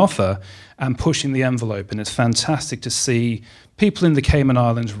technology can offer and pushing the envelope. And it's fantastic to see people in the Cayman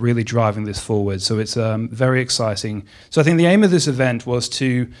Islands really driving this forward. So it's very exciting. So I think the aim of this event was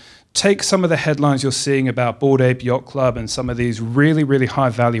to take some of the headlines you're seeing about Bored Ape Yacht Club and some of these really, really high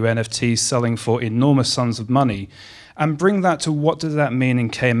value NFTs selling for enormous sums of money, and bring that to what does that mean in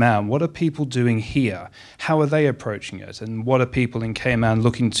Cayman? What are people doing here? How are they approaching it? And what are people in Cayman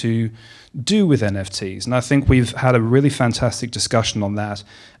looking to do with NFTs? And I think we've had a really fantastic discussion on that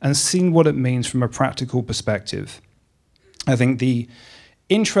and seen what it means from a practical perspective. I think the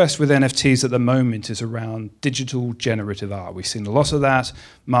interest with NFTs at the moment is around digital generative art. We've seen a lot of that.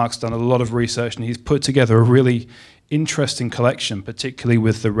 Mark's done a lot of research and he's put together a really interesting collection, particularly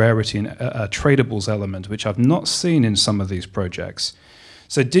with the rarity and tradables element, which I've not seen in some of these projects.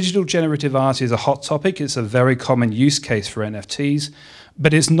 So digital generative art is a hot topic. It's a very common use case for NFTs,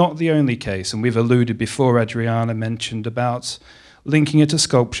 but it's not the only case. And we've alluded before, Adriana mentioned about linking it to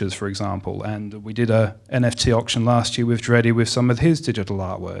sculptures, for example. And we did a NFT auction last year with Dready with some of his digital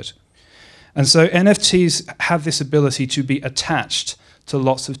artwork. And so NFTs have this ability to be attached to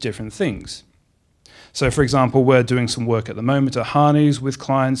lots of different things. So, for example, we're doing some work at the moment at Harneys with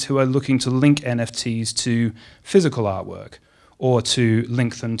clients who are looking to link NFTs to physical artwork or to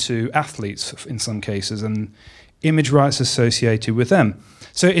link them to athletes in some cases and image rights associated with them.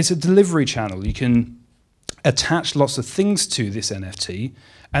 So it's a delivery channel. You can attach lots of things to this NFT,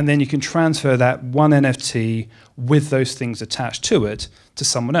 and then you can transfer that one NFT with those things attached to it to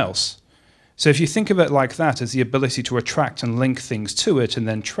someone else. So if you think of it like that, as the ability to attract and link things to it and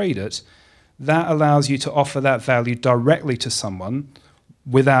then trade it, that allows you to offer that value directly to someone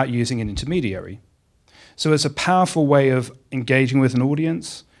without using an intermediary. So it's a powerful way of engaging with an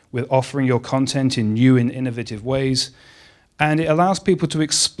audience, with offering your content in new and innovative ways. And it allows people to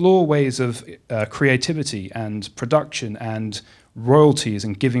explore ways of creativity and production and royalties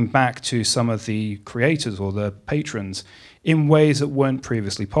and giving back to some of the creators or the patrons in ways that weren't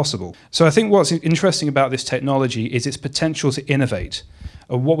previously possible. So I think what's interesting about this technology is its potential to innovate.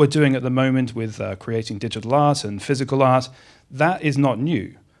 What we're doing at the moment with creating digital art and physical art, that is not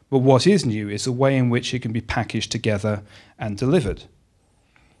new. But what is new is the way in which it can be packaged together and delivered.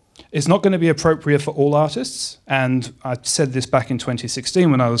 It's not going to be appropriate for all artists, and I said this back in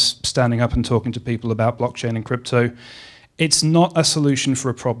 2016 when I was standing up and talking to people about blockchain and crypto. It's not a solution for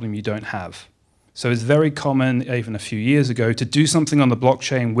a problem you don't have. So it's very common, even a few years ago, to do something on the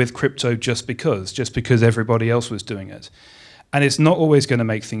blockchain with crypto just because everybody else was doing it. And it's not always going to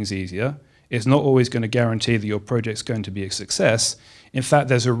make things easier. It's not always going to guarantee that your project's going to be a success. In fact,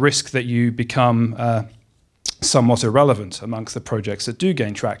 there's a risk that you become somewhat irrelevant amongst the projects that do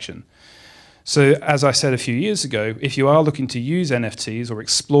gain traction. So as I said a few years ago, if you are looking to use NFTs or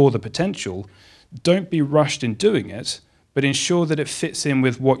explore the potential, don't be rushed in doing it, but ensure that it fits in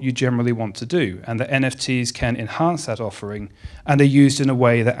with what you generally want to do, and that NFTs can enhance that offering and are used in a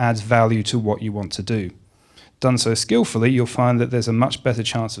way that adds value to what you want to do. Done so skillfully, you'll find that there's a much better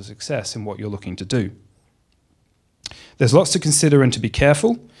chance of success in what you're looking to do. There's lots to consider and to be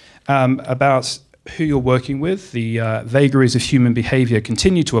careful about who you're working with. The vagaries of human behavior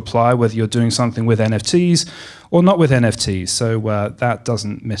continue to apply whether you're doing something with NFTs or not with NFTs, so that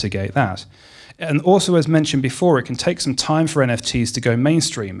doesn't mitigate that. And also, as mentioned before, it can take some time for NFTs to go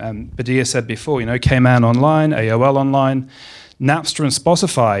mainstream. And Badir said before, you know, Cayman Online, AOL Online, Napster and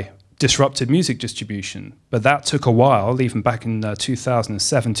Spotify disrupted music distribution, but that took a while. Even back in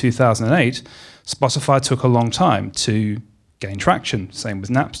 2007, 2008, Spotify took a long time to gain traction, same with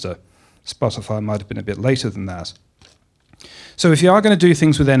Napster. Spotify might have been a bit later than that. So if you are going to do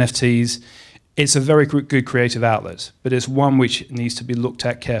things with NFTs, it's a very good creative outlet, but it's one which needs to be looked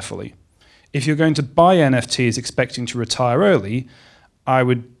at carefully. If you're going to buy NFTs expecting to retire early, I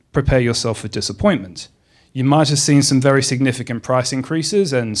would prepare yourself for disappointment. You might have seen some very significant price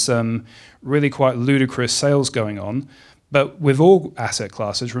increases and some really quite ludicrous sales going on, but with all asset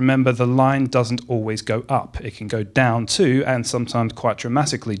classes, remember the line doesn't always go up. It can go down too, and sometimes quite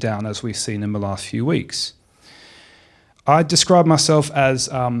dramatically down, as we've seen in the last few weeks. I describe myself as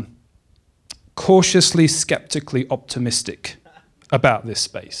cautiously, skeptically optimistic about this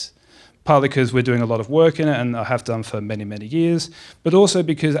space. Partly because we're doing a lot of work in it, and I have done for many, many years, but also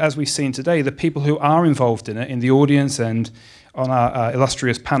because, as we've seen today, the people who are involved in it, in the audience and on our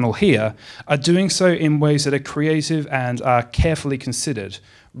illustrious panel here, are doing so in ways that are creative and are carefully considered,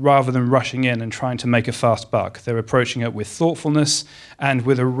 rather than rushing in and trying to make a fast buck. They're approaching it with thoughtfulness and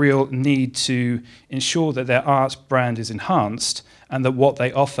with a real need to ensure that their art brand is enhanced and that what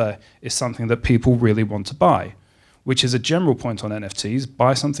they offer is something that people really want to buy. Which is a general point on NFTs,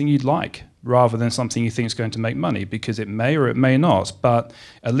 buy something you'd like, rather than something you think is going to make money, because it may or it may not. But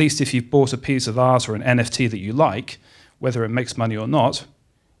at least if you've bought a piece of art or an NFT that you like, whether it makes money or not,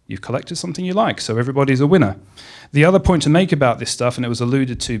 you've collected something you like, so everybody's a winner. The other point to make about this stuff, and it was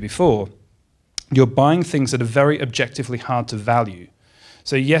alluded to before, you're buying things that are very objectively hard to value.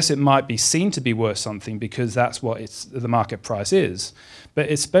 So yes, it might be seen to be worth something because that's what the market price is.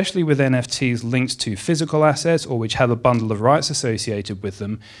 But especially with NFTs linked to physical assets or which have a bundle of rights associated with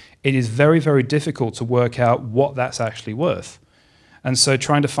them, it is very, very difficult to work out what that's actually worth. And so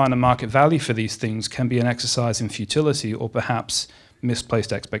trying to find a market value for these things can be an exercise in futility or perhaps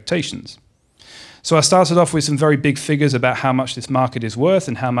misplaced expectations. So I started off with some very big figures about how much this market is worth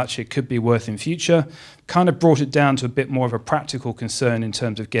and how much it could be worth in future, kind of brought it down to a bit more of a practical concern in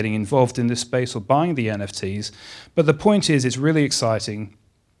terms of getting involved in this space or buying the NFTs. But the point is, it's really exciting.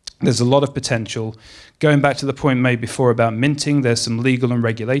 There's a lot of potential. Going back to the point made before about minting, there's some legal and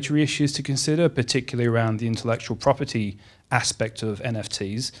regulatory issues to consider, particularly around the intellectual property aspect of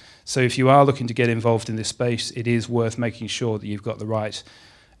NFTs. So if you are looking to get involved in this space, it is worth making sure that you've got the right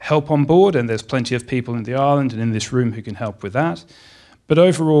help on board, and there's plenty of people in the island and in this room who can help with that. But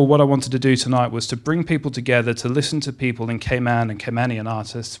overall, what I wanted to do tonight was to bring people together to listen to people in Cayman and Caymanian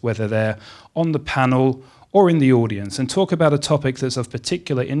artists, whether they're on the panel or in the audience, and talk about a topic that's of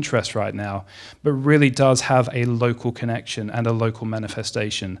particular interest right now, but really does have a local connection and a local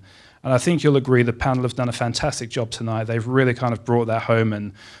manifestation. And I think you'll agree the panel have done a fantastic job tonight. They've really kind of brought that home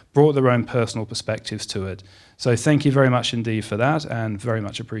and brought their own personal perspectives to it. So thank you very much indeed for that, and very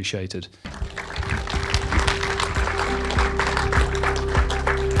much appreciated.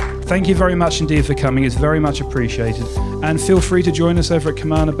 thank you very much indeed for coming. It's very much appreciated. And feel free to join us over at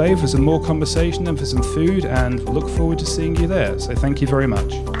Kamana Bay for some more conversation and for some food, and look forward to seeing you there. So thank you very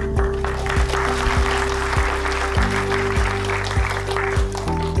much.